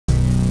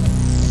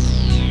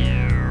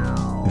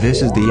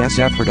This is the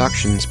SF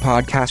Productions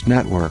Podcast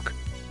Network.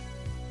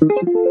 Good evening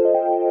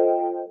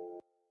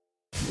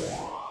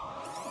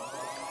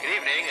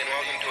and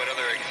welcome to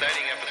another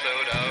exciting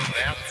episode of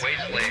Vast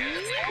Wasteland.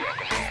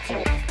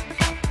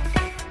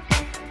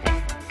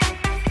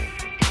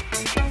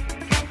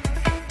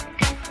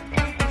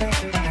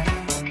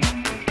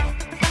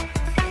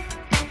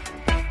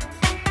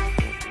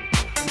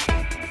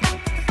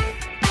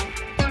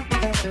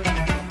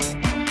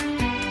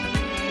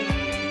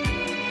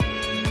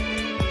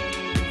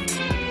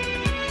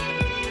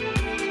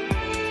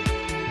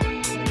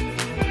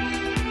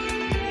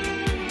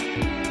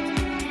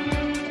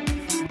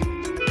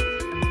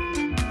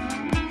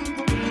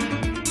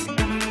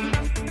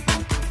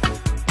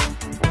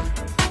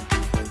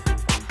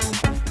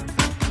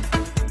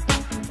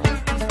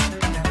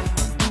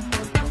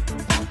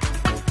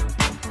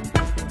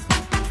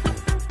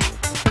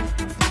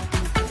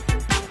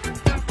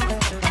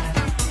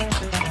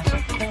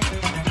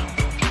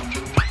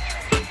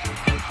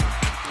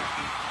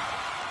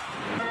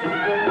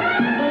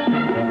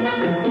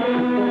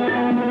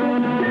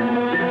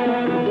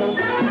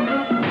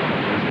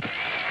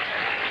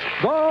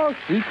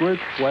 Secret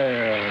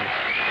Square.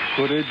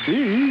 Could it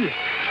be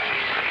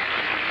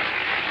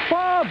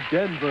Bob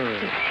Denver,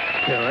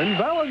 Karen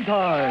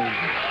Valentine,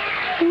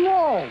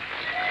 Walt,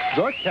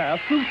 the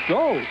cast of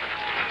Soap,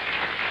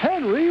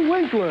 Henry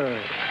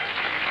Winkler,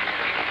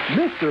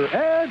 Mr.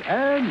 Ed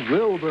and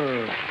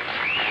Wilbur,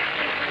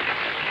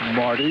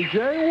 Marty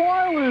J.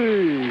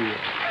 Wiley,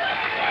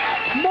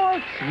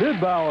 Mark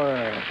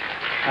Smidbauer,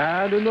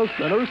 and in the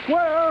center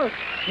square,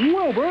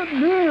 Wilbert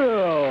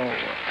Neal.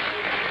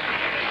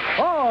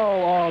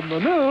 All on the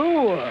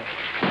new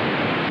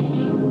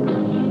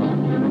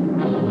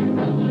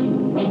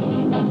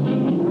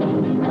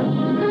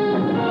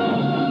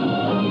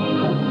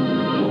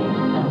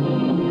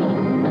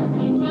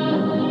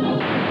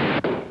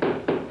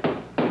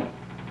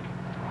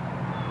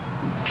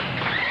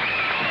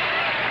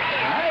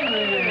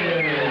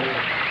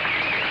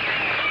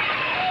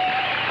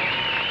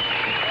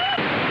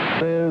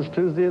Is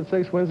Tuesday at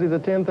 6, Wednesdays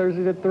at 10,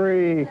 Thursdays at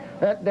 3.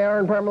 At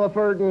Darren Pamela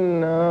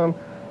Furton.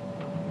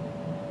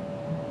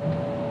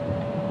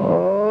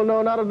 Oh,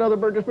 no, not another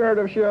Burgess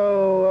Meredith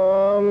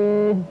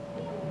show.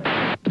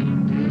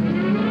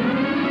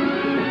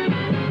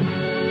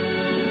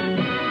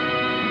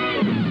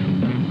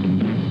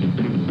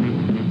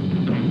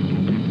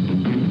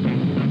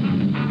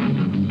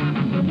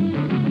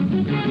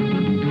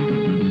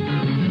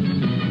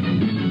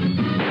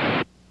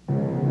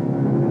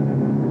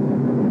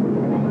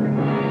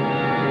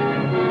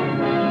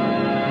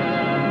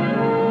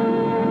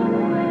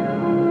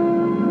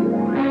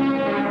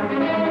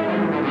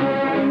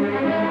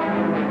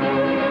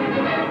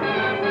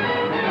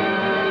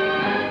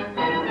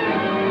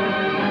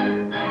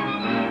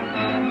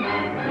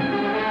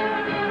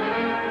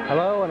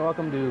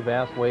 Welcome to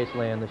Vast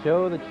Wasteland, the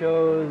show that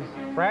shows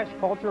trash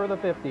culture of the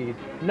 50s.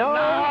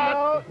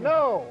 No,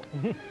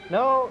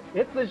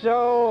 it's the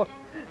show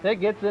that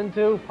gets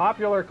into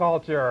popular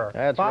culture.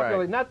 That's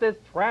right. Not this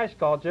trash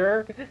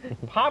culture,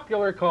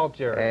 popular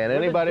culture. And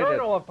anybody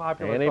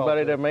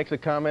that makes a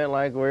comment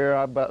like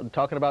we're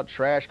talking about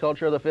trash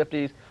culture of the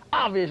 50s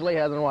obviously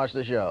hasn't watched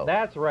the show.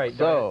 That's right.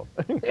 So,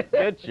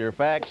 get your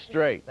facts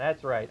straight.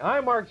 That's right.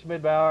 I'm Mark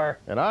Smidbauer.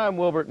 And I'm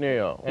Wilbert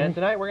Neal. And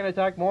tonight we're going to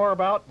talk more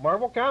about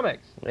Marvel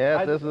Comics.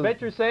 Yes, I bet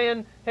you're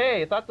saying,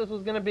 hey, I thought this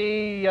was going to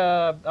be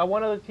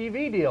one of the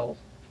TV deals,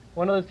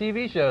 one of the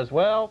TV shows.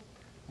 Well,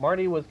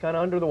 Marty was kind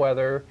of under the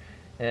weather,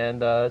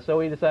 and so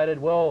we decided,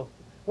 we'll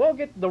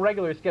get the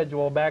regular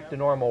schedule back to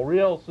normal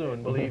real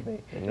soon, believe me.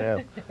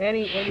 Yeah.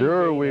 any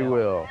sure we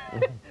will.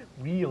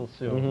 Real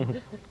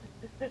soon.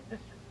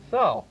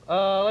 So,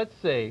 let's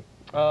see.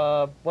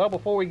 Well,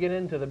 before we get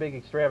into the big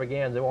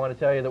extravaganza, I want to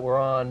tell you that we're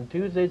on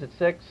Tuesdays at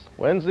 6.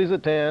 Wednesdays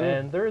at 10.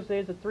 And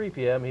Thursdays at 3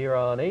 p.m. here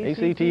on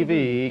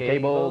ACTV,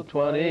 Cable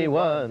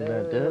 21.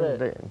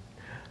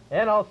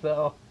 And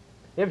also,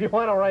 if you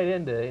want to write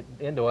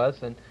into us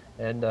and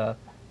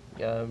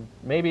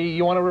maybe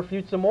you want to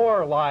refute some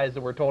more lies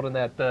that were told in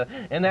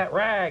that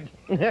rag.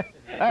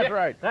 That's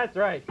right. That's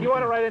right. You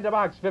want to write into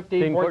Box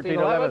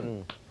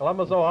 151411,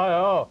 Columbus,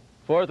 Ohio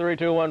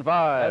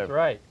 43215. That's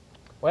right.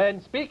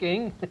 When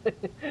speaking,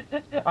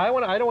 I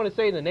don't want to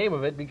say the name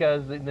of it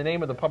because the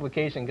name of the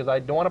publication, because I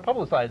don't want to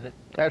publicize it.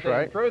 That's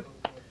right. The truth.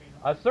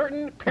 A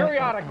certain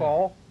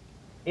periodical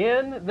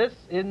in this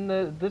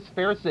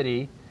fair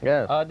city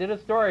did a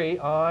story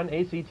on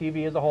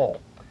ACTV as a whole,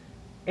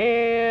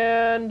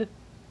 and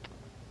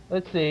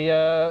let's see.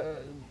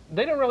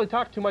 They don't really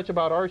talk too much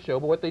about our show,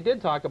 but what they did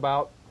talk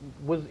about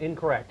was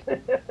incorrect.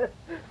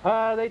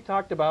 They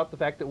talked about the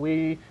fact that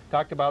we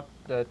talked about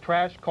the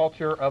trash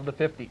culture of the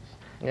 50s.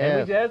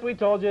 Yes. And as we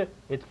told you,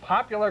 it's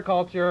popular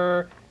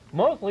culture.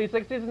 mostly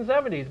 60s and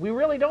 70s. We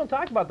really don't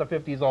talk about the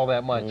 50s all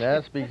that much. And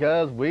that's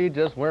because we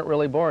just weren't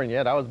really born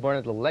yet. I was born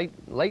in the late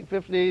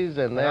 50s,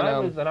 and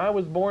then I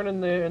was born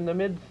in the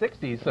mid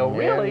 60s. So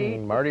really,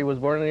 Marty was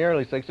born in the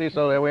early 60s.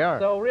 So there we are.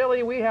 So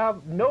really, we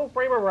have no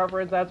frame of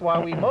reference. That's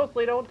why we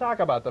mostly don't talk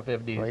about the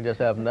 50s. We just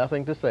have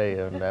nothing to say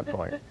at that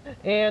point.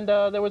 And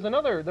there was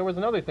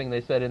another thing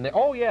they said in there.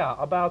 Oh yeah,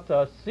 about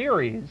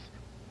series.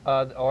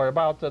 Or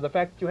about the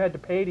fact that you had to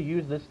pay to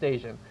use this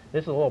station.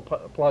 This is a little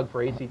plug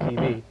for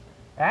ACTV.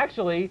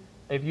 Actually,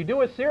 if you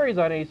do a series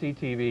on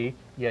ACTV,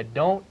 you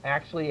don't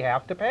actually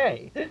have to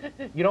pay.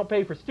 You don't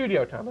pay for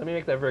studio time. Let me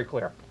make that very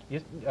clear.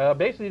 You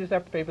basically just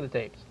have to pay for the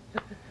tapes.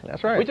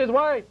 That's right. Which is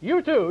why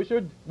you too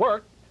should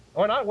work,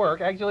 or not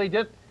work, actually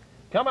just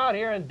come out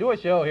here and do a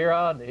show here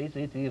on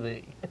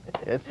ACTV.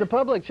 It's the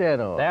public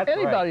channel. That's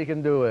Anybody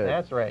can do it.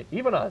 That's right.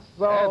 Even us.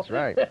 So, that's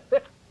right.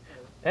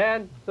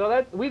 And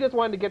so we just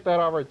wanted to get that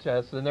off our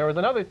chest. And there was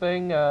another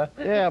thing.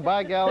 Yeah,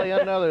 by golly,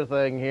 another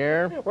thing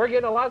here. We're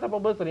getting a lot of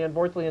publicity.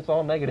 Unfortunately, it's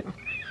all negative.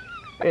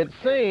 It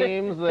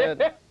seems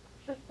that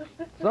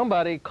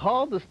somebody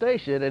called the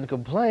station and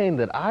complained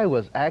that I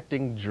was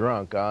acting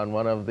drunk on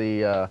one of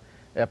the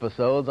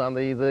episodes, on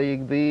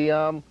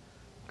the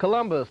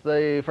Columbus,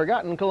 the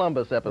Forgotten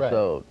Columbus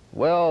episode. Right.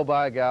 Well,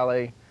 by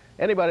golly,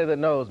 anybody that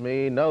knows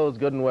me knows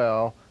good and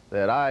well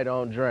that I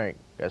don't drink.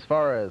 As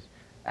far as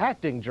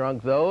acting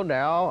drunk, though,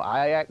 now,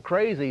 I act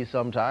crazy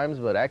sometimes,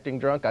 but acting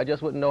drunk, I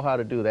just wouldn't know how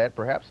to do that.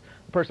 Perhaps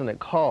the person that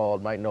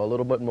called might know a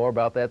little bit more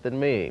about that than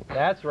me.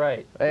 That's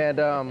right.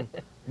 And,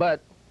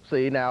 but,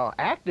 see, now,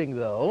 acting,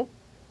 though,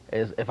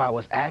 is if I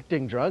was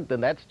acting drunk,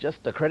 then that's just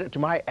a credit to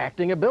my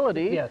acting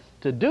ability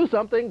to do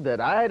something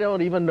that I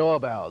don't even know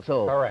about.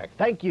 So, correct.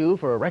 Thank you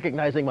for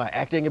recognizing my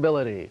acting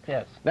ability.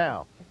 Yes.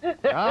 Now,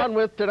 on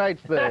with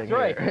tonight's thing. That's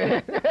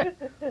right.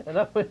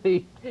 Enough with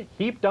the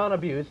heaped-on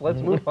abuse.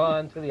 Let's move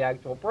on to the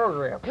actual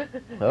program.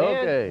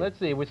 Okay. And let's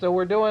see. So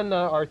we're doing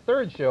our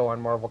third show on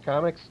Marvel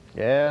Comics.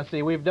 Yeah. Let's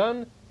see. We've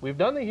done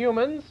the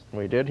humans.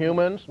 We did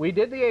humans. We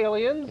did the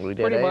aliens. We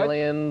did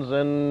aliens much.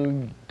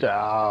 And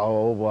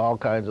all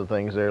kinds of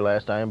things there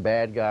last time.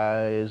 Bad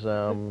guys.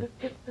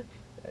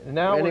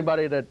 Now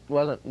anybody that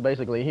wasn't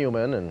basically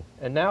human,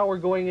 and now we're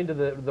going into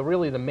the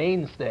really the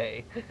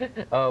mainstay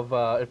of,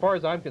 as far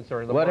as I'm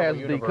concerned, the what Marvel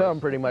has universe. Become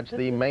pretty much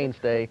the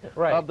mainstay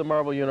right. of the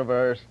Marvel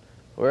universe.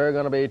 We're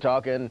going to be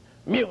talking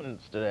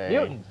mutants today.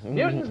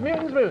 Mutants,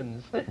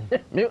 mutants.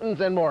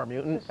 Mutants and more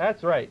mutants.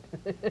 That's right.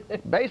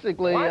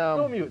 Basically,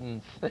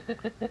 mutants.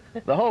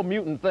 The whole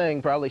mutant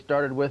thing probably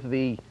started with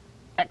the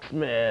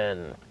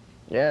X-Men.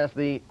 Yes,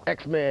 the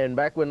X-Men,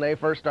 back when they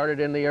first started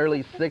in the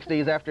early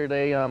 60s after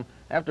they,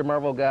 after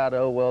Marvel got,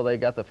 they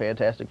got the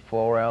Fantastic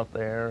Four out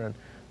there, and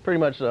pretty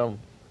much a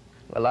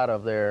lot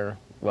of their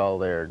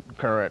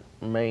current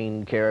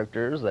main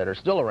characters that are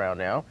still around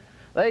now,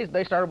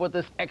 they started with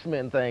this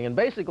X-Men thing. And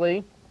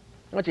basically,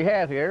 what you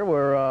have here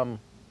were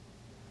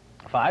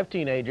 5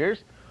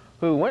 teenagers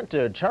who went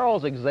to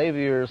Charles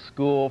Xavier's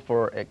School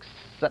for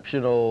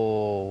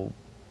Exceptional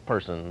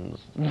Persons.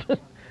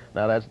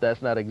 Now,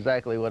 that's not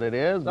exactly what it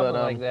is, something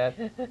but like that.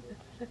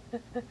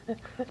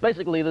 It's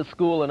basically the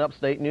school in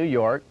upstate New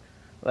York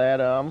that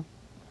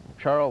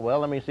Charles. Well,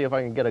 let me see if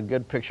I can get a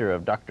good picture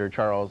of Dr.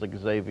 Charles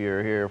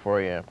Xavier here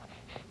for you.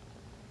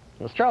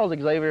 This Charles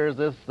Xavier is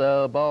this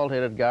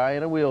bald-headed guy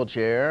in a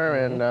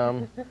wheelchair,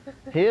 and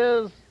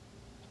his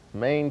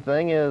main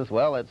thing is,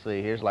 well, let's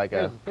see. Here's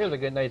a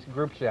good nice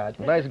group shot.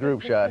 Nice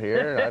group shot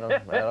here.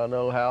 I don't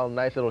know how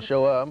nice it'll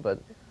show up, but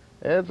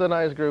it's a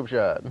nice group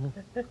shot.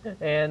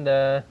 And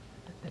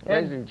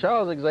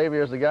Charles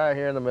Xavier is the guy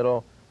here in the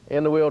middle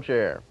in the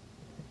wheelchair.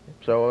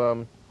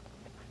 So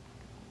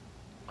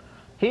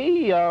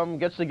he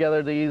gets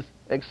together these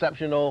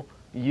exceptional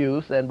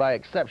youth, and by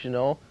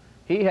exceptional,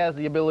 he has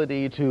the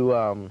ability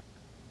to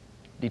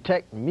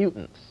detect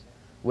mutants,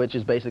 which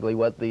is basically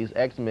what these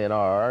X-Men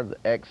are. The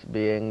X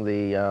being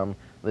the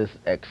this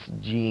X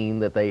gene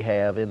that they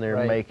have in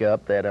their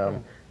makeup that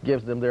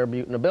gives them their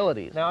mutant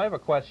abilities. Now, I have a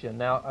question.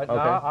 Now,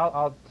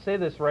 I'll say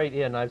this right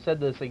in. I've said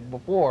this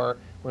before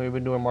when we've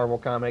been doing Marvel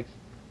Comics.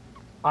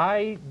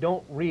 I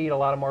don't read a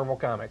lot of Marvel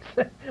Comics,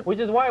 which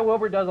is why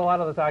Wilbur does a lot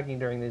of the talking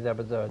during these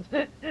episodes.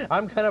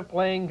 I'm kind of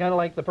playing kind of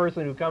like the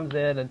person who comes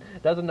in and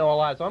doesn't know a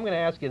lot. So I'm going to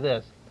ask you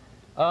this.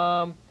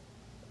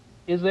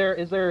 Is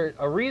there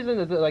a reason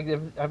that, like,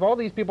 have all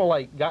these people,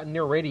 like, gotten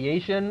near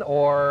radiation,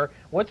 or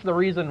what's the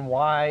reason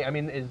why? I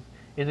mean, is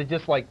it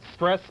just like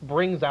stress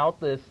brings out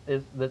this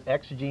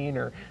X gene,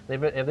 or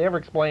have they ever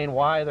explained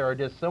why there are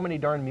just so many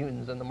darn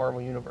mutants in the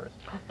Marvel universe?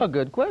 A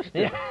good question.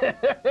 Yeah.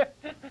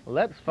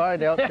 Let's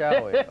find out,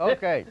 shall we?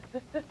 Okay.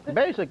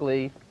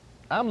 Basically,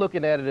 I'm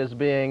looking at it as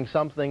being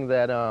something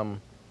that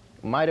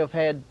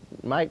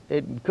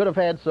it could have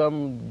had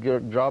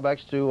some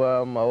drawbacks to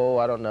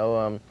I don't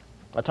know,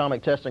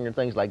 atomic testing and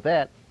things like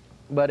that,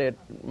 but it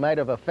might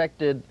have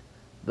affected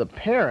the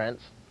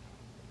parents,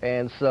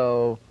 and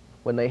so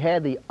when they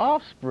had the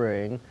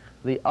offspring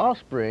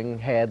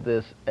had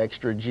this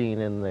extra gene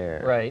in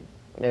there, right?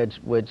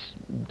 Which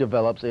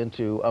develops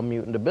into a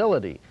mutant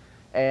ability.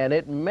 And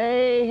it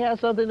may have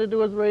something to do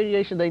with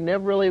radiation. They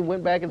never really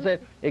went back and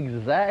said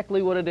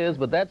exactly what it is,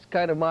 but that's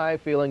kind of my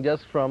feeling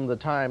just from the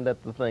time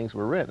that the things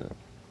were written,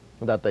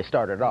 that they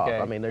started off.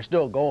 I mean, they're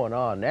still going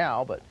on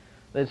now, but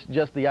it's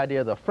just the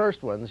idea of the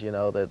first ones, you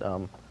know,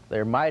 that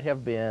there might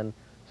have been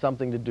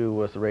something to do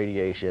with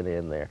radiation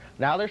in there.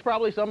 Now, there's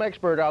probably some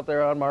expert out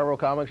there on Marvel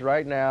Comics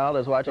right now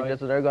that's watching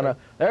this, and they're gonna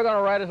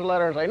write us a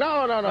letter and say,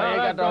 no, you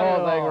got the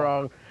whole thing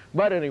wrong.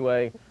 But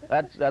anyway,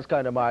 that's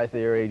kind of my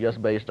theory,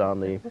 just based on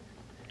the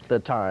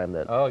time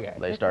that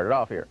they started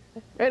off here.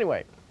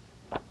 Anyway,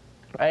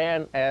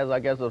 and as I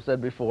guess I've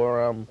said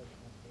before,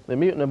 the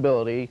mutant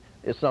ability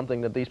is something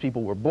that these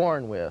people were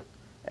born with,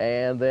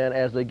 and then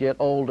as they get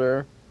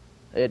older,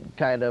 it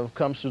kind of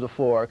comes to the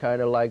fore,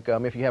 kind of like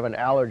if you have an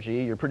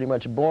allergy, you're pretty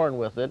much born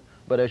with it,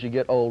 but as you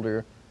get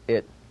older,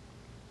 it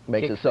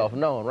makes itself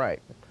known,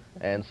 right?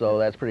 And so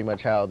that's pretty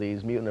much how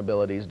these mutant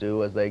abilities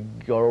do. As they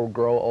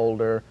grow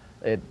older,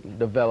 it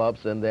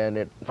develops, and then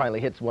it finally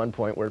hits one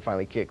point where it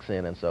finally kicks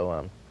in, and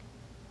so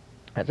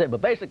that's it.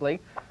 But basically,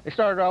 they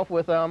started off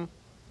with 5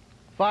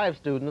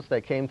 students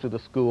that came to the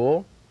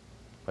school.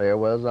 There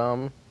was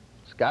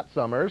Scott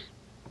Summers,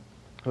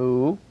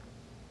 who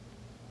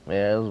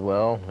is,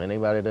 well,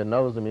 anybody that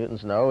knows the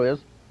mutants know, is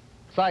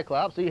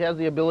Cyclops. He has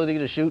the ability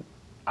to shoot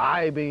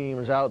eye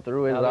beams out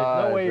through his eyes.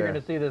 There's no way you're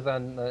going to see this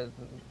on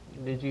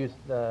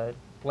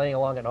playing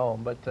along at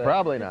home, but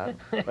probably not.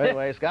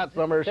 Anyway, Scott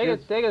Summers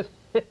shoots. Take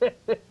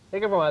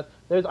it from us.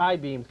 There's eye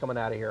beams coming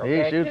out of here.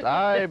 Okay? He shoots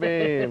eye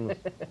beams.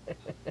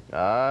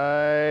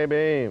 Eye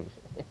beams.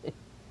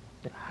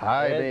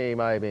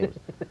 Eye beams.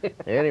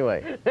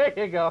 Anyway. There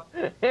you go.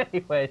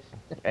 Anyways.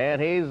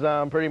 And he's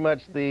pretty much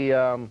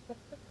the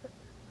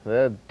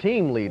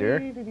team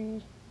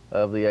leader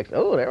of the X.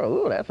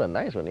 Oh, that's a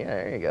nice one. Yeah,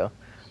 there you go.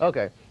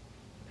 Okay.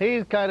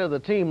 He's kind of the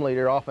team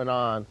leader off and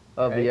on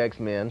of the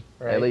X-Men,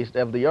 at least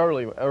of the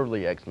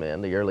early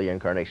X-Men, the early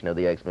incarnation of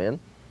the X-Men.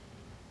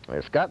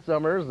 There's Scott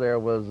Summers. There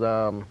was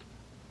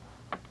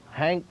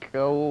Hank.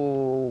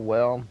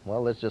 Well,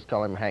 let's just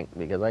call him Hank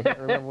because I can't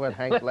remember what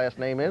Hank's last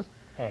name is.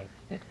 Hank.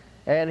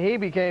 And he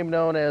became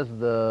known as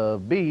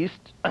the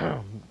Beast,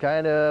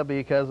 kind of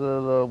because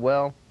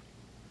of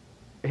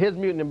his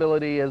mutant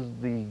ability is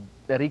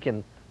that he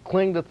can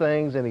cling to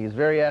things, and he's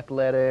very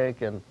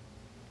athletic, and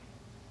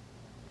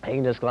he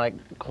can just like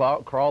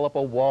crawl up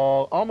a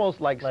wall,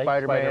 almost like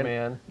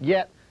Spider-Man.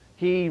 Yet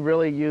he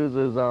really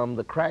uses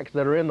the cracks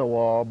that are in the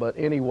wall, but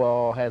any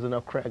wall has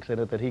enough cracks in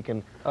it that he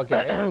can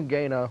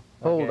gain a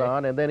hold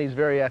on, and then he's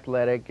very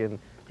athletic, and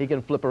he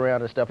can flip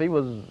around and stuff. He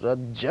was a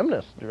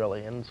gymnast,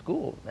 really, in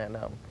school, and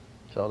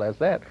so that's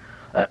that.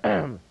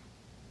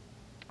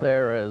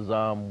 There is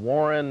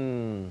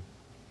Warren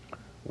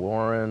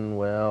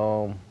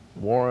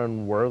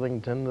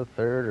Worthington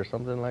III or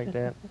something like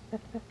that.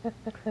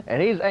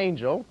 And he's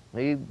Angel.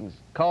 He's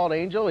called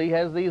Angel. He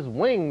has these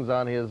wings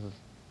on his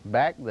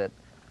back that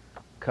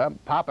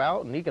pop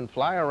out, and he can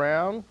fly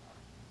around.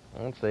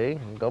 Let's see.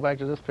 Go back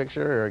to this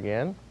picture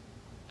again.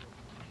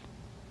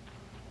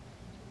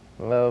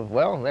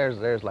 Well,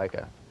 there's like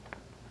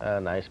a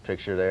nice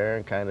picture there.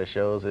 It kind of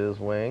shows his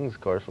wings.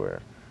 Of course,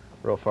 we're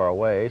real far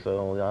away,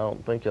 so I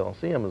don't think you'll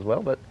see him as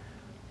well, but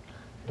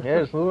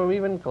here's move him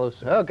even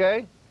closer.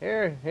 Okay,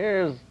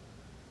 here's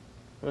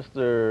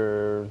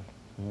Mr.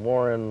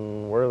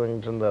 Warren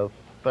Worthington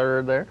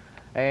III there,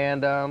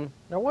 and now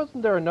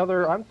wasn't there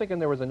another? I'm thinking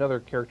there was another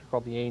character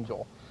called the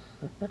Angel,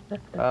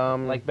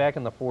 like back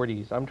in the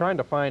 40s. I'm trying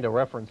to find a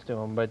reference to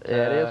him, but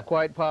it is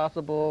quite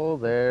possible.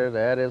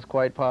 That is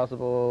quite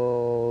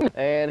possible.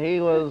 And he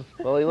was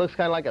he looks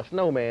kind of like a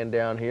snowman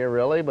down here,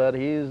 really, but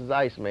he's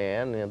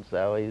Iceman, and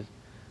so he's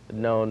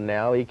known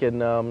now. He can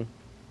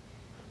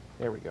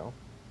there we go.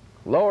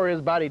 Lower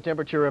his body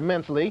temperature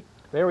immensely.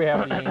 There we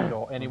have the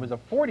Angel, and he was a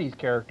 40s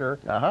character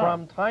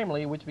from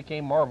Timely, which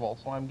became Marvel.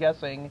 So I'm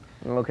guessing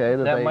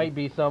that might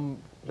be some.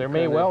 There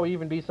may well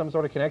even be some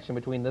sort of connection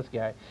between this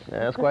guy. Yeah,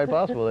 that's quite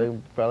possible. They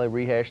probably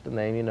rehashed the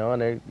name,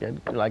 and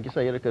like you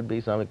say, it could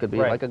be some. It could be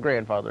like a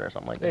grandfather or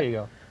something like that. There you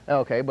go.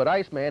 Okay, but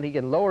Iceman, he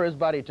can lower his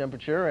body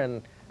temperature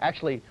and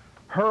actually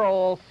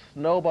hurl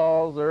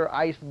snowballs or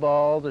ice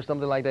balls or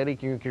something like that. He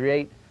can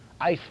create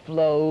ice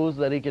flows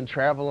that he can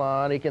travel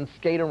on. He can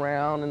skate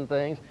around and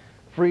things,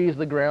 freeze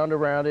the ground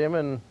around him,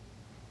 and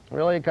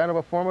really kind of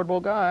a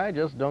formidable guy.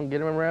 Just don't get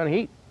him around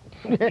heat.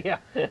 Yeah,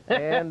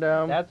 and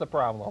that's a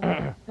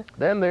problem.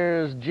 Then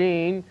there's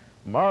Jean,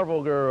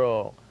 Marvel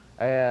Girl,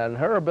 and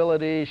her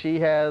ability, she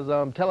has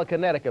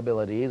telekinetic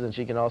abilities, and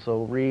she can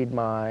also read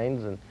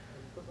minds and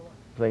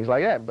things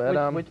like that.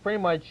 But which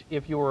pretty much,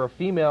 if you were a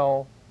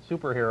female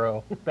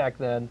superhero back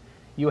then,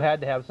 you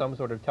had to have some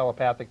sort of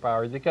telepathic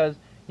powers, because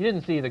you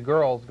didn't see the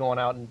girls going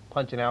out and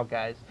punching out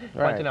guys,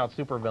 punching out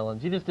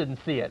supervillains. You just didn't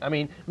see it. I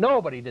mean,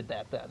 nobody did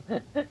that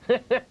then.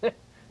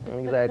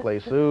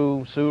 Exactly.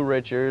 Sue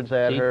Richards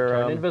had her. She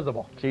turned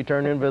invisible. She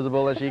turned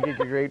invisible, and she could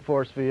create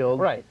force fields.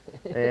 Right.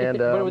 And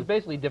but it was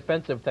basically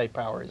defensive type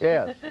powers.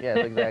 Yes,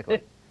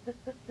 exactly.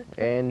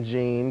 And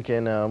Jean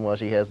can,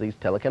 she has these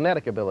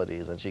telekinetic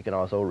abilities, and she can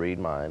also read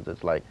minds.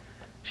 It's like,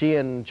 she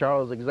and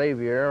Charles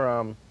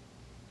Xavier,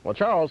 well,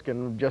 Charles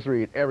can just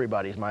read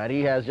everybody's mind.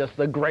 He has just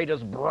the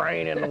greatest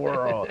brain in the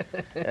world.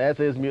 That's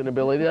his mutant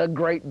ability, the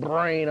great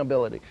brain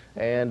ability.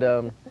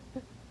 And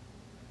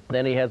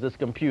then he has this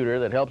computer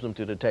that helps him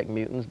to detect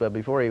mutants, but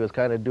before he was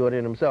kind of doing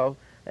it himself,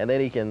 and then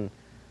he can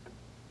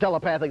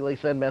telepathically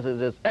send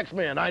messages,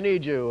 X-Men, I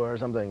need you, or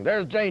something.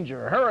 There's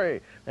danger, hurry.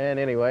 And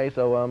anyway,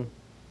 so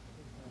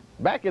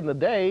back in the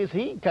days,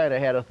 he kind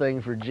of had a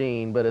thing for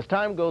Jean, but as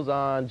time goes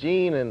on,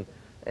 Jean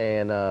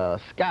and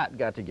Scott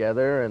got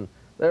together, and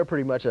they're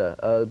pretty much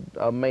a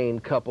main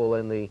couple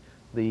in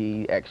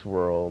the X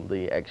world,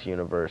 the X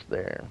universe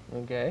there.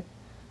 Okay.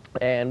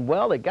 And,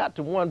 well, it got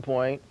to one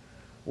point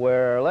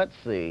where, let's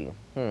see,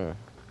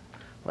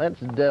 let's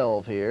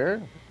delve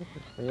here.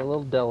 A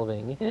little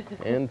delving.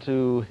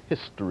 Into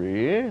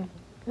history.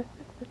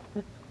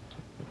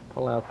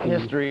 Pull out the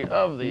history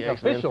of the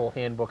X-Men. official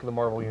handbook of the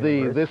Marvel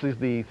Universe. This is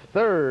the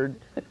third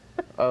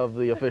of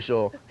the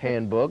official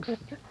handbooks.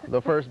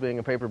 The first being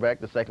a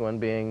paperback, the second one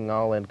being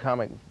all in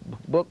comic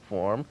book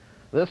form.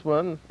 This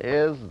one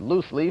is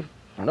loose leaf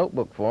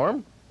notebook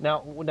form.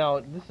 Now,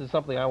 this is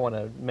something I want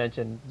to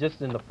mention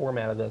just in the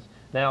format of this.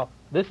 Now,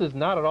 this is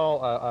not at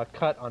all a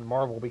cut on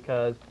Marvel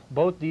because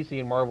both DC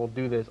and Marvel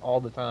do this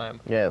all the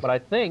time. Yes. But I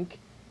think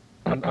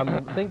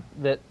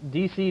that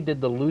DC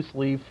did the loose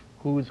leaf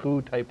who's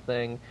who type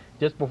thing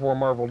just before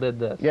Marvel did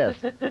this. Yes.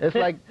 It's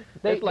like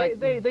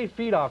they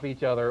feed off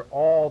each other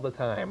all the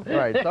time.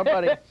 Right.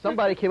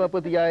 Somebody came up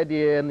with the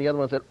idea, and the other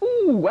one said,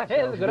 "Ooh, that Hey,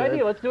 sounds that's a good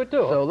idea. Let's do it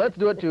too." So let's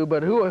do it too.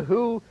 But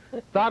who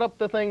thought up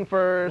the thing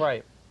first?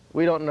 Right.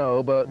 We don't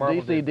know, but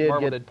Marvel DC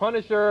did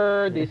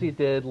Punisher, DC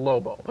did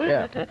Lobo.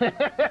 Yeah.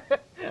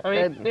 I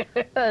mean,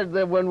 and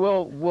then when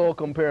we'll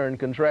compare and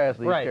contrast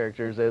these Right.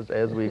 characters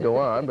as we go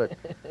on. But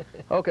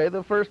okay,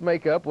 the first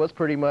makeup was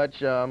pretty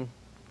much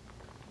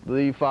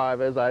the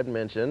 5 as I'd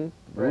mentioned.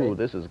 Right. Ooh,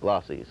 this is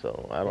glossy,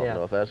 so I don't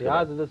know if that's the gonna...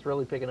 odds of this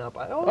really picking up.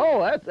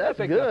 That's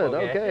picked good.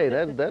 up Okay,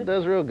 that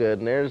does real good.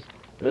 And there's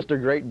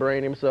Mr. Great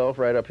Brain himself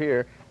right up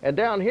here. And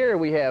down here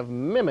we have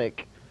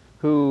Mimic,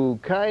 who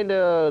kind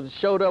of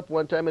showed up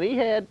one time, and he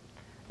had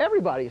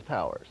everybody's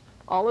powers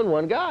all in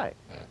one guy.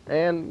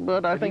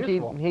 But I think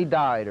he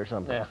died or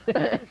something.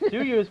 Yeah.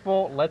 Too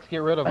useful. Let's get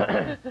rid of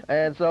him.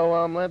 And so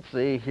let's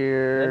see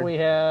here. Then we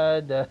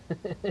had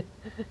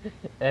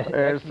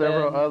there's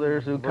several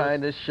others who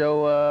kind of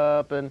show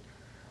up, and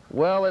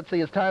well, let's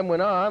see. As time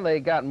went on, they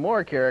got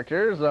more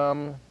characters.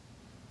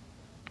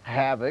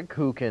 Havoc,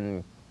 who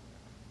can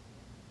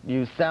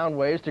use sound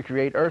waves to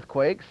create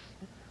earthquakes.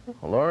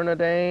 Lorna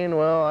Dane,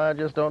 well, I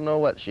just don't know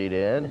what she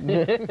did.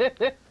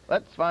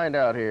 Let's find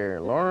out here.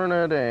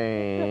 Lorna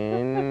Dane.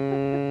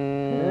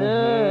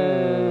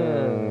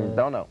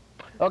 Don't know.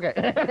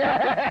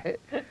 Okay.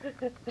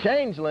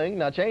 Changeling.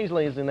 Now,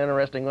 Changeling is an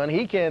interesting one.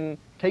 He can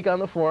take on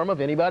the form of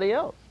anybody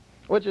else,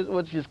 which is kind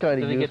of useful.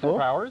 Does he get their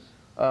powers?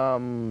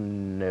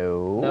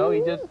 No. No,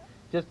 he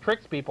just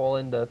tricks people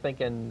into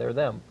thinking they're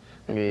them.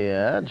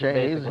 Yeah,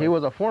 he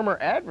was a former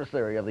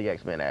adversary of the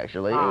X-Men,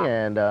 actually,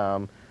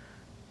 and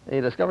he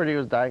discovered he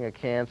was dying of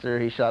cancer.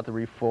 He shot the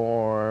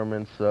Reform,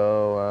 and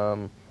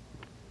so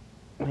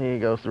he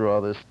goes through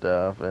all this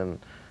stuff, and,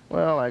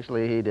 well,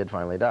 actually, he did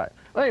finally die.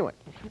 Well, anyway,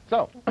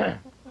 so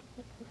that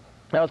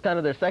was kind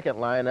of their second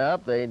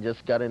lineup. They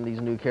just got in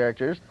these new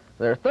characters.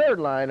 Their third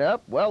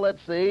lineup, well,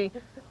 let's see.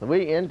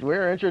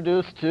 We're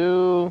introduced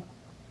to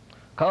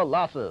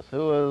Colossus,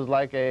 who is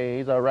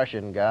he's a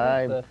Russian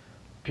guy.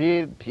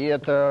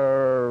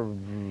 Piotr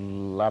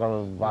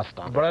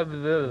Vladivostok.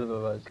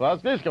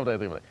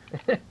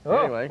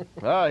 Anyway,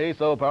 he's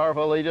so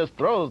powerful he just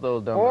throws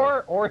those dumb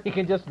guys. Or he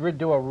can just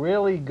do a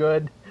really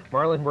good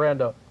Marlon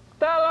Brando.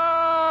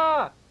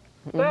 Stella!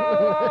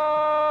 Stella!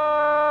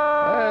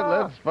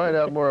 Let's find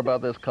out more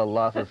about this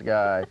Colossus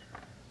guy.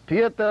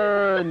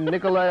 Pyotr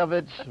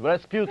Nikolaevich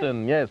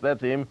Rasputin. Yes,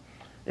 that's him.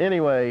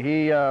 Anyway,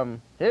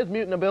 his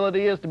mutant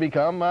ability is to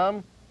become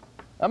a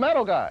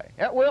metal guy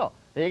at will.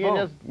 He can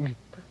just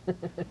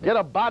get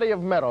a body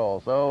of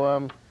metal.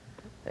 So,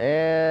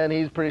 and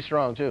he's pretty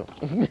strong too.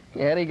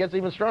 And he gets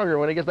even stronger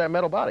when he gets that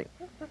metal body.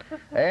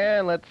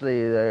 And let's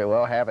see,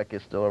 well, Havoc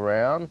is still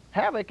around.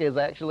 Havoc is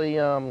actually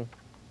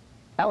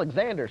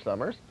Alexander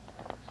Summers,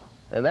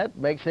 and that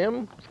makes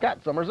him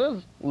Scott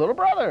Summers' little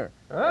brother.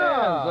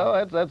 Ah.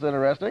 So that's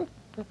interesting.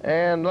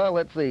 And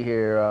let's see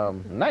here,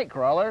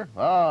 Nightcrawler.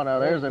 Oh, now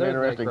there's an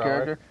interesting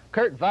character.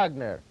 Kurt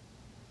Wagner,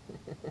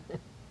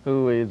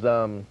 who is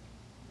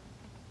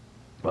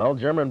well,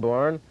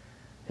 German-born.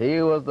 He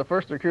was the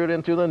first recruit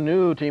into the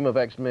new team of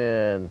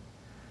X-Men.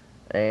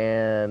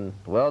 And,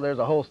 well, there's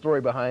a whole story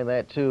behind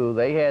that, too.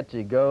 They had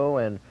to go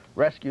and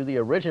rescue the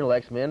original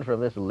X-Men from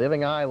this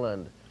living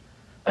island.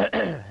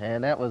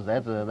 And that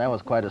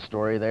was quite a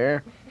story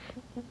there.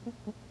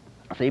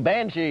 See,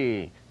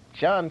 Banshee,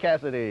 Sean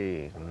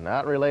Cassidy,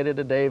 not related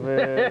to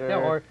David.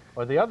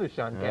 or the other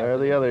Sean Cassidy. Or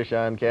the other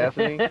Sean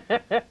Cassidy.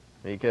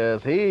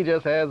 Because he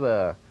just has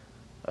a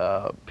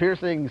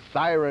piercing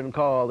siren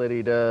call that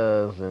he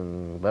does,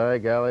 and by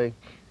golly,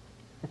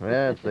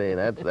 let's see,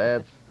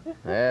 that's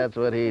That's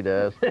what he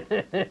does.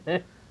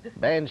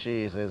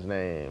 Banshee's his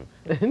name.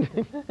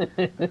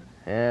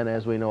 And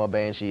as we know, a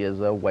banshee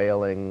is a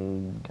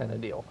wailing kind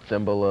of deal,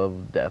 symbol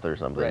of death or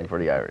something, right, for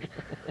the Irish.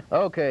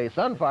 Okay,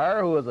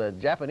 Sunfire, who was a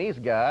Japanese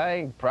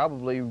guy,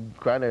 probably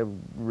kind of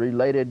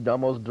related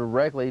almost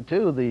directly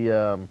to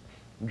the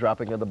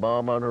dropping of the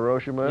bomb on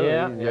Hiroshima.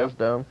 Yeah, He just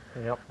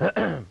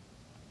yep.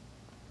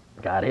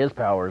 got his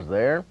powers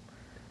there.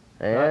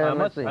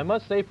 And I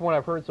must say, from what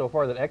I've heard so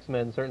far, that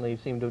X-Men certainly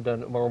seem to have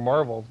done, or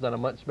Marvel's done a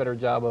much better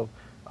job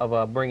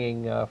of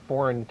bringing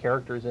foreign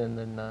characters in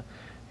than,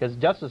 because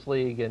Justice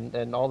League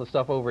and all the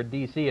stuff over at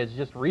DC has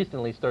just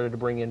recently started to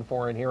bring in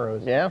foreign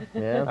heroes. Yeah,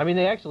 yeah. I mean,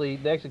 they actually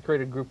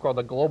created a group called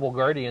the Global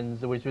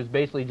Guardians, which was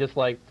basically just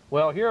like,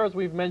 well, heroes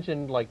we've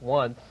mentioned like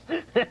once,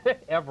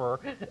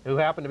 ever, who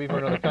happen to be from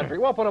another country.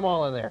 We'll put them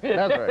all in there.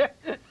 That's right.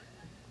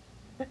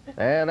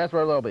 And that's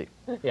where they'll be.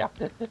 Yeah.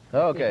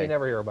 Okay. You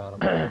never hear about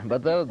them.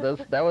 But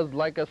that was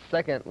like a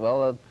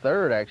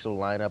third actual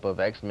lineup of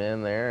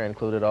X-Men there,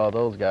 included all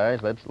those guys.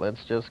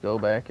 Let's just go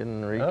back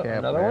and recap.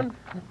 Another one?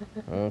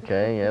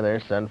 Okay, yeah,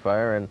 there's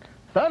Sunfire and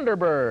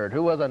Thunderbird,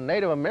 who was a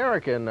Native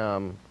American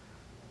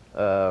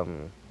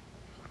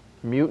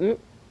mutant.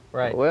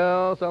 Right.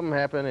 Well, something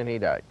happened and he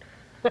died.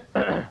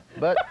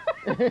 But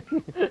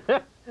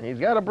he's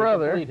got a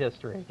brother. Complete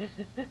history.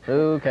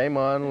 Who came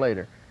on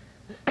later.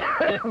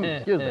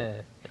 Excuse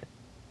me.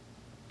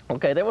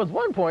 Okay, there was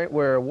one point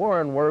where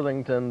Warren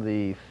Worthington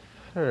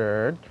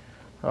III,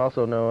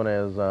 also known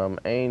as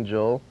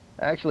Angel,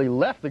 actually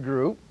left the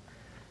group,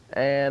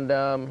 and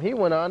he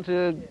went on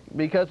to,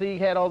 because he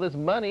had all this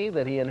money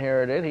that he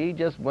inherited, he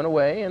just went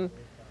away and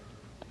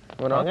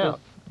went on to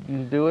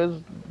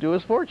do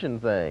his fortune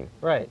thing.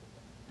 Right.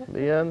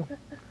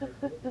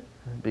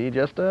 Be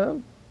just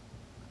a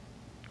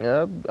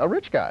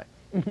rich guy.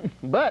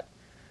 But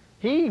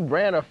he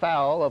ran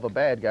afoul of a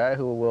bad guy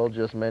who we'll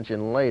just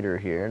mention later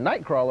here.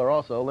 Nightcrawler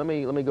also, let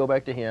me go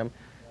back to him.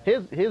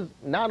 His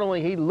not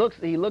only he looks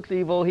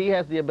evil, he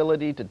has the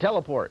ability to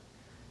teleport.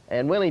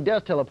 And when he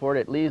does teleport,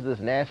 it leaves this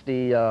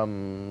nasty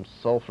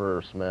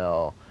sulfur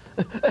smell.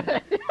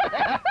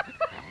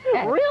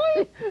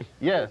 Really?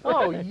 Yes.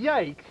 Oh,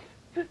 yikes.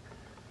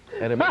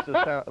 And it makes it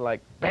sound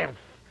like bamf.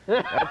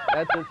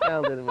 That's the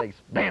sound that it makes.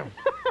 Bamf.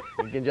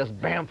 You can just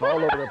bamf all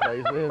over the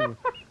place.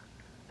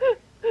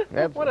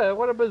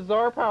 What a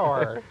bizarre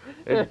power.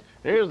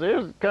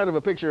 Here's kind of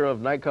a picture of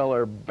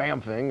Nightcrawler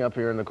bamfing up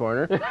here in the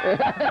corner.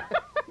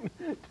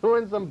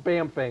 Doing some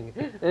bamfing.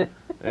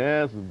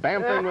 Yes,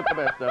 bamfing with the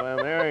best of him.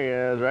 There he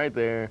is, right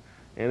there,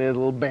 in his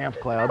little bamf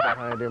cloud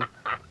behind him.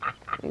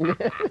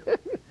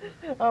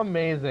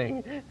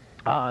 Amazing.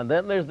 And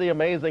then there's the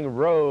amazing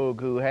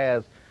Rogue,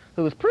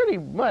 who's pretty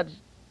much,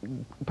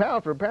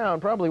 pound for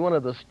pound, probably one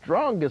of the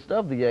strongest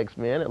of the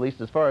X-Men, at least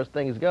as far as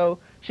things go.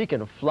 She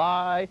can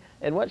fly,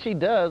 and what she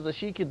does is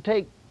she can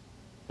take,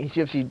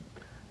 if she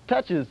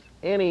touches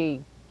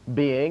any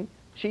being,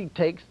 she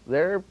takes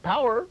their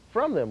power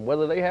from them,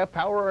 whether they have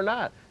power or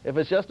not. If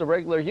it's just a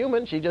regular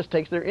human, she just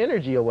takes their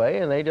energy away,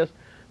 and they just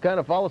kind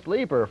of fall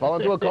asleep or fall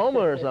into a coma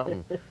or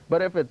something.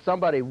 But if it's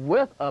somebody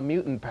with a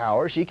mutant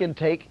power, she can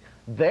take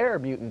their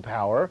mutant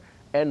power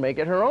and make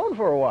it her own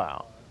for a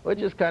while, which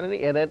is kind of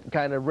neat, and it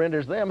kind of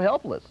renders them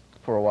helpless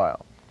for a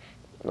while,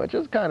 which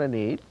is kind of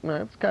neat.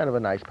 It's kind of a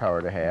nice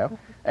power to have.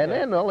 And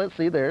then, well, let's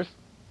see, there's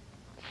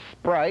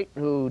Sprite,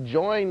 who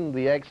joined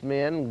the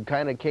X-Men,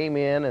 kind of came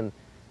in and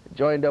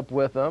joined up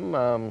with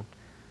them.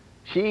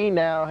 She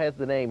now has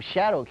the name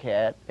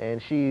Shadowcat,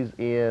 and she's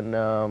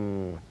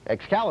in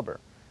Excalibur,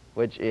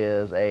 which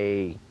is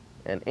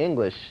an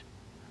English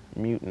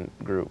mutant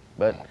group,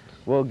 but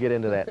we'll get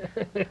into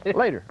that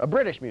later. A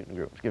British mutant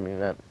group, excuse me,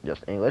 not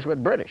just English,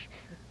 but British.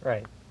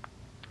 Right.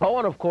 Oh,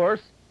 and of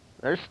course,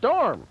 there's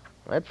Storm.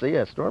 Let's see,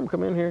 has Storm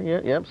come in here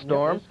yet? Yep,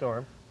 Storm. Yep,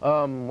 Storm.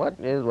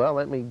 Well,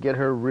 let me get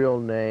her real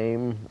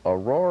name.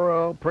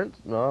 Aurora Prince,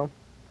 no.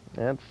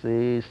 Let's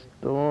see,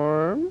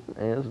 Storm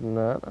is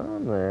not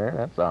on there.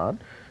 That's odd.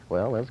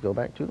 Well, let's go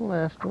back to the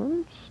last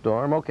one.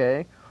 Storm,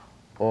 okay.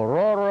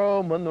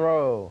 Aurora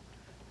Monroe.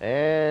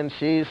 And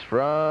she's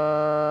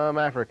from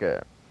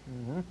Africa.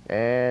 Mm-hmm.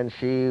 And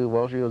she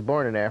was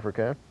born in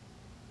Africa.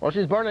 Well, she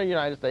was born in the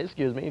United States,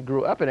 excuse me,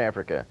 grew up in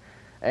Africa,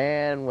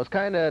 and was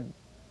kind of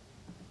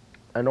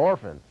an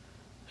orphan.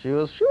 She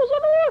was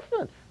an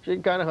orphan. She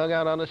kind of hung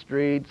out on the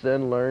streets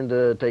and learned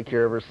to take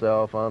care of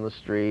herself on the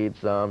streets.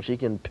 She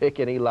can pick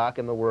any lock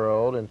in the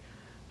world, and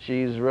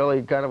she's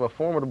really kind of a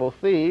formidable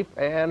thief.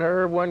 And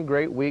her one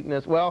great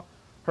weakness, well,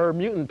 her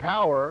mutant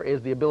power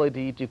is the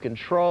ability to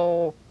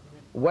control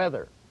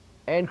weather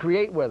and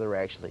create weather,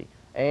 actually.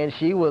 And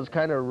she was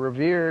kind of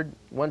revered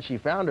once she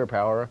found her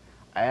power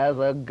as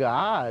a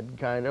god,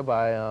 kind of,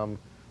 by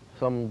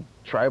some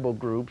tribal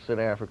groups in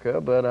Africa.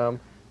 But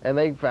and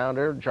they found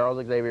her.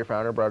 Charles Xavier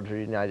found her, brought her to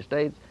the United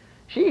States.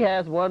 She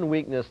has one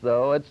weakness,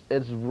 though.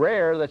 It's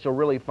rare that you'll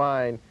really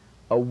find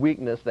a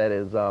weakness that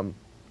is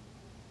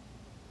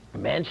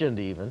mentioned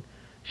even.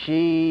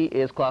 She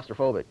is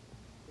claustrophobic.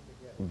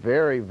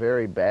 very,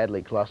 very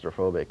badly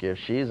claustrophobic. If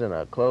she's in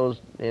a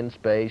closed-in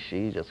space,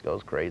 she just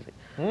goes crazy.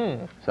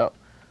 So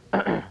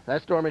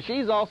that's Storm. And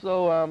she's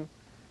also,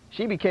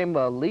 she became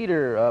a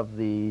leader of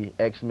the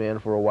X-Men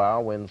for a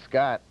while when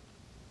Scott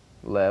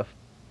left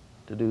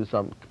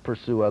to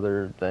pursue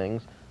other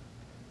things.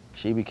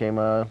 She became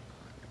a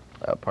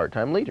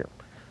part-time leader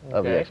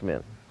of the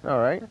X-Men. All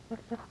right.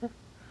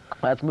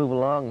 Let's move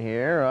along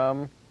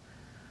here.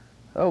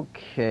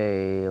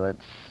 Okay,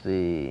 let's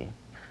see.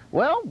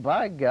 Well,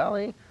 by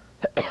golly,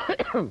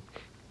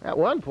 at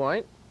one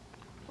point,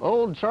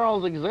 old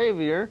Charles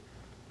Xavier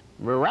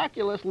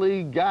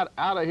miraculously got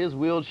out of his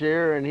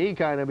wheelchair, and he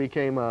kind of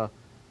became a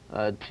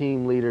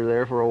team leader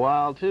there for a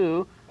while,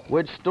 too,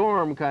 which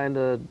Storm kind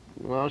of,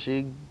 well,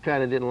 she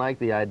kind of didn't like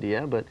the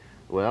idea, but,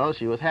 well,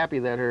 she was happy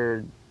that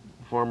her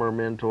former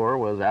mentor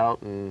was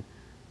out and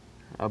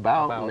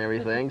about and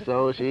everything,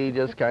 so she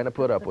just kind of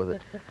put up with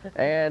it.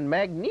 And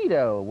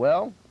Magneto,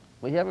 well,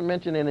 we haven't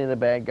mentioned any of the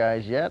bad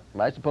guys yet.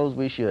 I suppose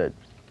we should.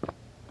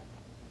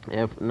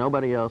 If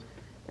nobody else,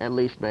 at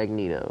least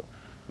Magneto.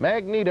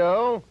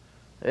 Magneto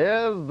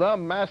is the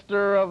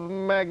master of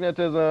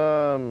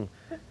magnetism.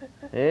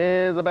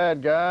 He's a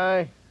bad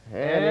guy.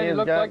 And he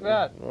looks like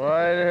that.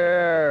 White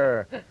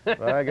hair.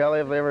 By golly,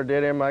 if they ever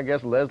did him, I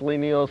guess Leslie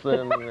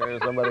Nielsen or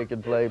somebody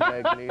could play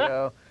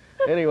Magneto.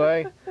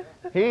 Anyway,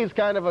 he's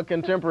kind of a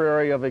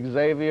contemporary of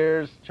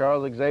Xavier's,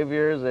 Charles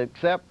Xavier's,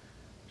 except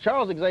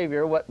Charles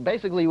Xavier,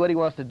 basically what he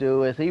wants to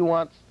do is he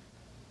wants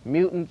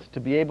mutants to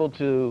be able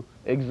to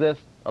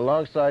exist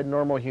alongside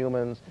normal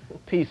humans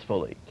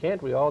peacefully.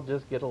 Can't we all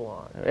just get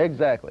along?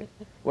 Exactly.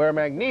 Where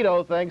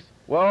Magneto thinks,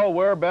 well,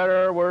 we're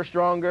better, we're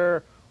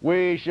stronger,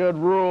 we should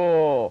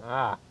rule.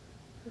 Ah.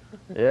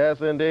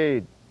 Yes,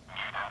 indeed.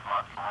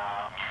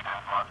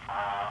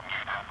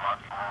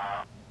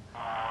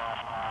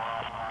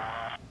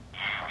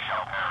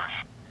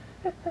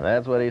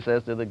 That's what he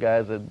says to the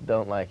guys that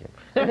don't like him.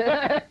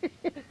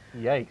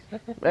 Yikes.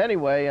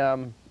 Anyway,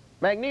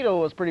 Magneto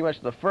was pretty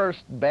much the first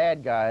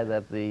bad guy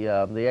that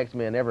the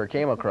X-Men ever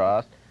came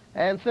across,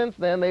 and since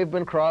then they've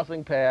been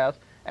crossing paths,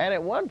 and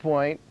at one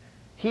point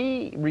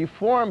he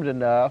reformed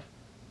enough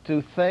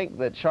to think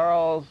that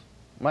Charles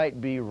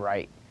might be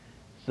right.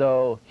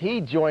 So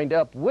he joined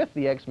up with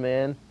the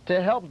X-Men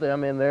to help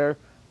them in their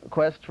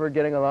quest for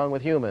getting along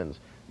with humans.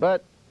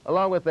 But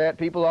along with that,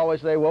 people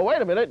always say, well,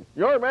 wait a minute,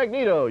 you're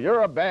Magneto,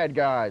 you're a bad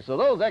guy, so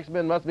those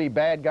X-Men must be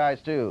bad guys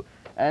too.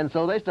 And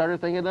so they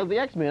started thinking of the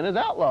X-Men as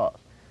outlaws.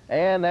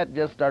 And that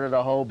just started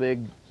a whole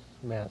big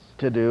mess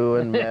to-do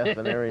and mess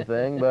and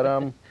everything. But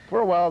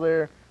for a while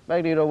there,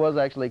 Magneto was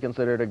actually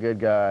considered a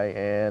good guy,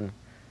 and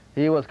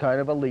he was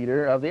kind of a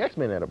leader of the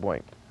X-Men at a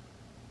point.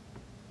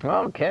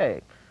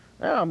 Okay,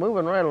 now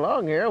moving right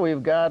along here,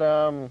 we've got,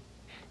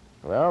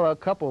 well, a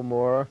couple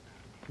more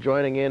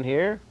joining in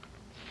here.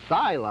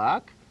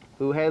 Psylocke,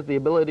 who has the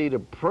ability to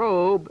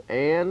probe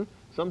and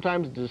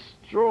sometimes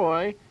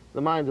destroy the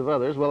minds of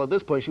others. Well, at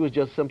this point, she was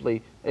just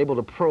simply able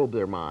to probe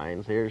their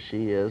minds. Here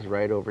she is,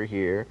 right over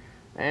here.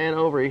 And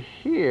over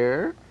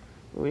here,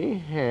 we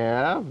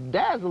have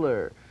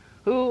Dazzler,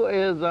 who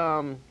is,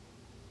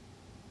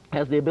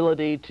 has the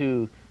ability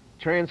to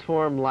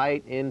transform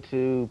light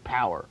into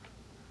power.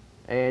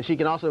 And she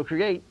can also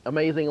create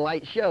amazing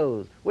light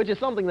shows, which is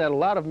something that a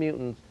lot of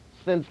mutants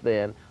since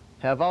then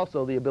have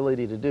also the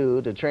ability to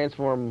do, to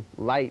transform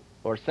light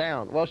or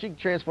sound. Well, she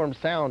transforms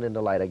sound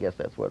into light, I guess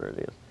that's what it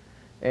is.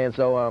 And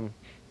so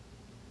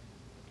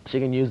she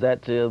can use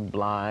that to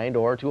blind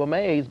or to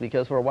amaze,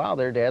 because for a while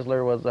there,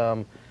 Dazzler was,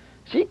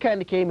 she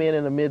kind of came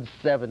in the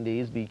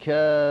mid-70s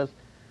because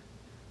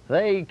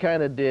they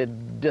kind of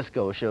did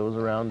disco shows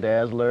around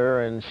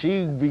Dazzler, and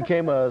she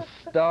became a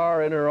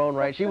star in her own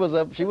right. She was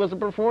a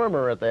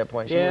performer at that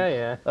point. She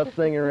was a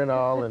singer and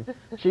all, and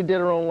she did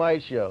her own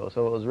light show,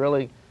 so it was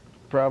really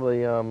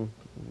probably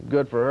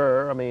good for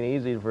her. I mean,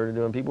 easy for her to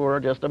do, and people were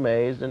just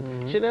amazed,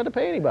 and she didn't have to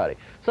pay anybody.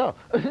 So,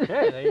 hey,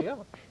 there you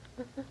go.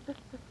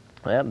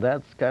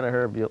 That's kind of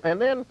her view.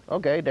 And then,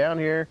 okay, down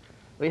here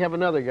we have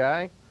another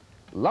guy,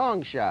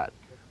 Longshot,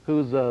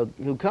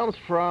 who comes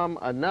from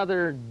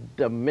another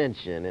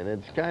dimension, and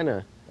it's kind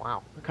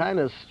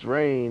of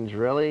strange,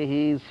 really.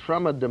 He's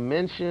from a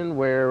dimension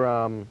where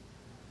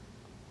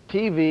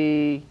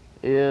TV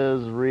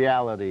is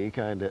reality,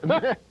 kind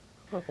of.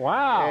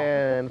 Wow.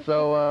 And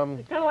so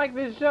kind of like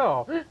this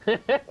show.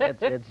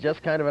 it's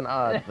just kind of an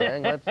odd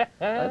thing. Let's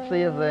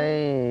see if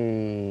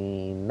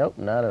they. Nope,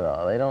 not at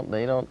all. They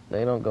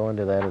don't go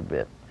into that a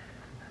bit.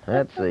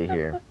 Let's see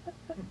here.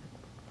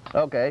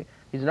 Okay,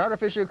 he's an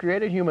artificially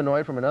created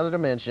humanoid from another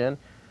dimension.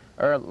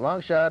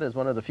 Longshot is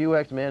one of the few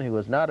X-Men who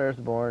was not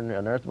Earthborn,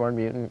 an Earthborn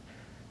mutant.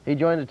 He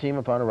joined the team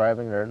upon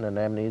arriving on Earth in an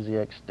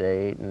amnesiac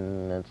state,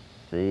 and let's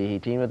see, he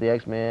teamed with the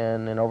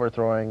X-Men in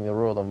overthrowing the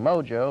rule of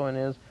Mojo in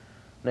his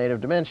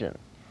native dimension.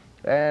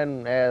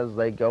 And as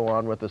they go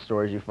on with the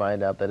stories, you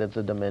find out that it's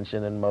a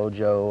dimension, and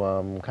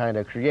Mojo kind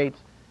of creates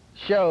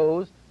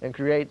shows and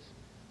creates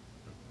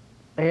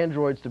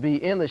androids to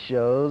be in the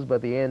shows,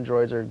 but the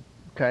androids are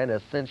kind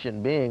of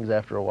sentient beings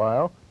after a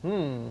while.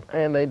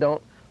 And they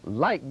don't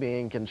like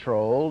being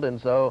controlled, and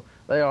so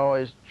they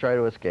always try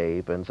to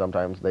escape, and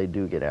sometimes they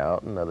do get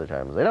out, and other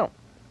times they don't.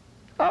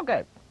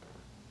 Okay.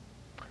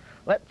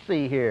 Let's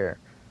see here.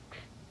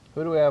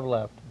 Who do we have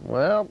left?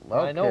 Well,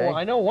 okay.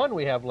 I know one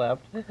we have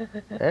left.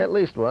 At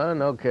least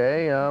one,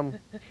 okay.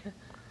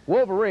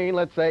 Wolverine,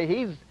 let's say,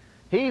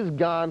 he's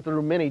gone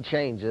through many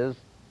changes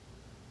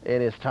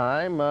in his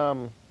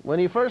time. When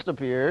he first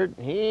appeared,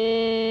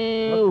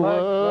 he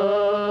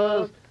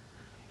was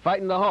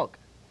fighting the Hulk,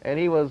 and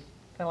he was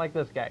kind of like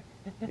this guy.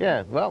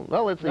 Yeah, well,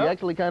 let's see. Nope.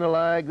 Actually, kind of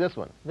like this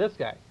one. This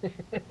guy.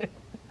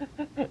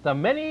 The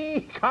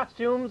many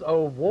costumes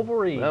of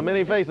Wolverine. The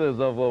many faces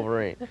of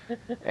Wolverine.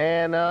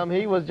 And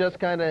he was just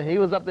he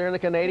was up there in the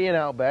Canadian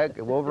outback.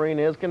 Wolverine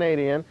is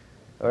Canadian,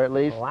 or at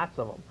least lots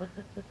of them.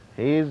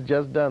 He's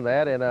just done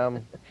that,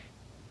 and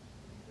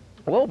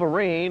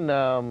Wolverine,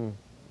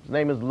 his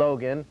name is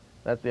Logan.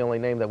 That's the only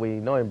name that we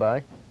know him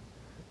by.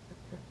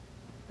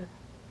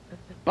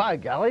 By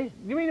golly.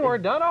 You mean we're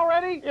done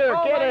already? You're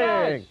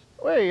kidding.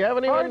 Wait, you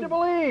haven't Hard to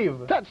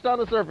believe. touched on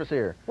the surface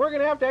here. We're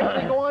going to have to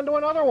actually go on to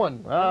another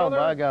one. Oh,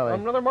 by golly.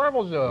 Another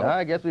Marvel show.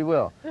 I guess we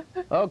will.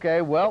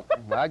 Okay, well,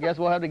 I guess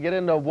we'll have to get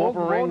into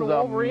Wolverine's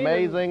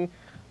amazing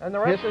and the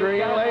rest history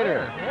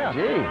later. Yeah.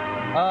 Gee.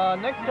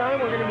 Next time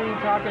we're going to be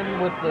talking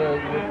with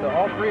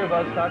all three of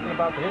us talking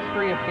about the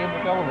history of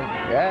cable television.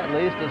 Yeah, at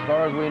least as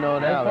far as we know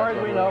now. As far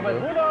as we know, but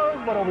who knows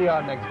what'll be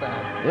on next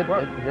time.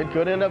 It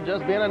could end up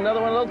just being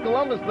another one of those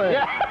Columbus things.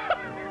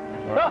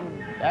 Yeah.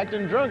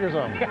 Acting drunk or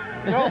something.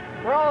 Well,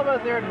 for all of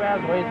us here at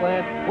Vast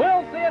Wasteland,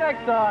 we'll see you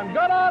next time.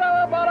 Good on,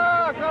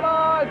 everybody! Good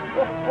on!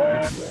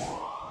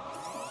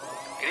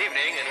 Good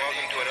evening, and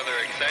welcome to another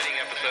exciting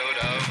episode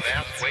of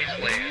Vast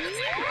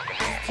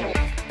Wasteland.